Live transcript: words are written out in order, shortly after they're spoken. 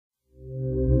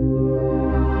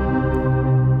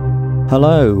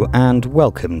Hello and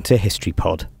welcome to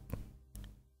HistoryPod.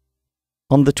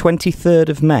 On the 23rd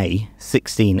of May,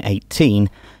 1618,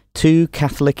 two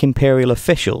Catholic imperial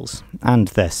officials and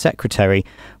their secretary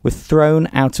were thrown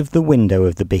out of the window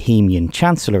of the Bohemian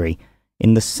Chancellery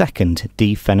in the second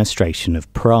defenestration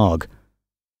of Prague.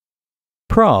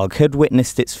 Prague had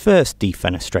witnessed its first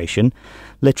defenestration,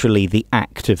 literally the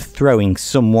act of throwing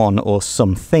someone or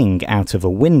something out of a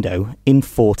window, in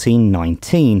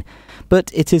 1419, but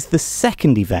it is the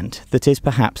second event that is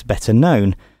perhaps better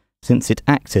known, since it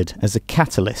acted as a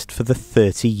catalyst for the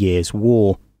 30 Years'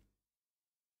 War.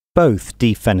 Both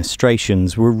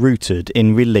defenestrations were rooted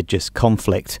in religious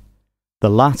conflict. The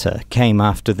latter came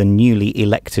after the newly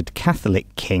elected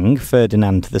Catholic king,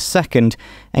 Ferdinand II,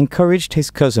 encouraged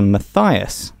his cousin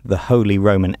Matthias, the Holy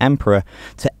Roman Emperor,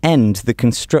 to end the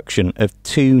construction of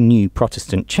two new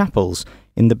Protestant chapels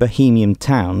in the Bohemian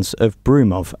towns of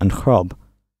Broumov and Hrob.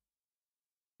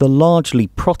 The largely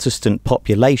Protestant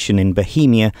population in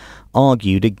Bohemia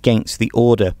argued against the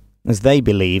order, as they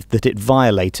believed that it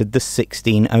violated the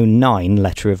 1609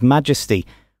 Letter of Majesty,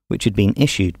 which had been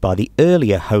issued by the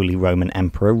earlier Holy Roman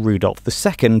Emperor Rudolf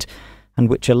II, and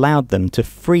which allowed them to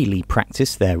freely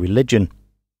practice their religion.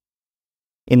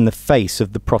 In the face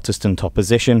of the Protestant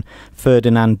opposition,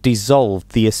 Ferdinand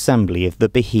dissolved the Assembly of the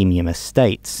Bohemian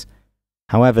Estates.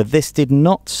 However, this did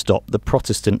not stop the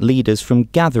Protestant leaders from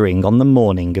gathering on the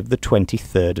morning of the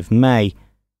 23rd of May.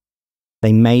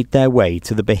 They made their way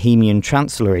to the Bohemian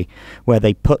Chancellery, where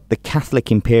they put the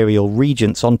Catholic imperial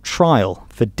regents on trial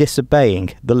for disobeying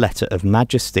the Letter of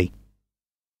Majesty.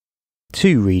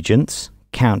 Two regents,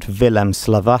 Count Wilhelm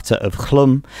Slavata of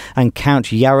Chlum and Count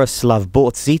Jaroslav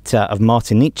Borzita of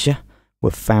Martinice,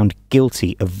 were found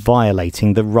guilty of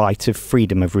violating the right of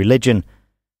freedom of religion.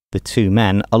 The two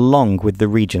men, along with the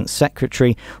regent's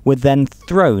secretary, were then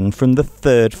thrown from the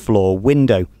third-floor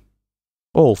window.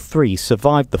 All three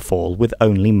survived the fall with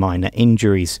only minor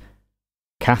injuries.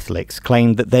 Catholics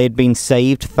claimed that they had been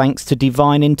saved thanks to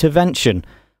divine intervention,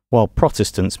 while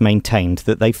Protestants maintained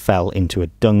that they fell into a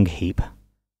dung heap.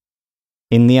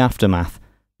 In the aftermath,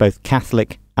 both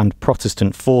Catholic and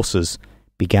Protestant forces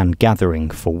began gathering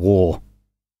for war.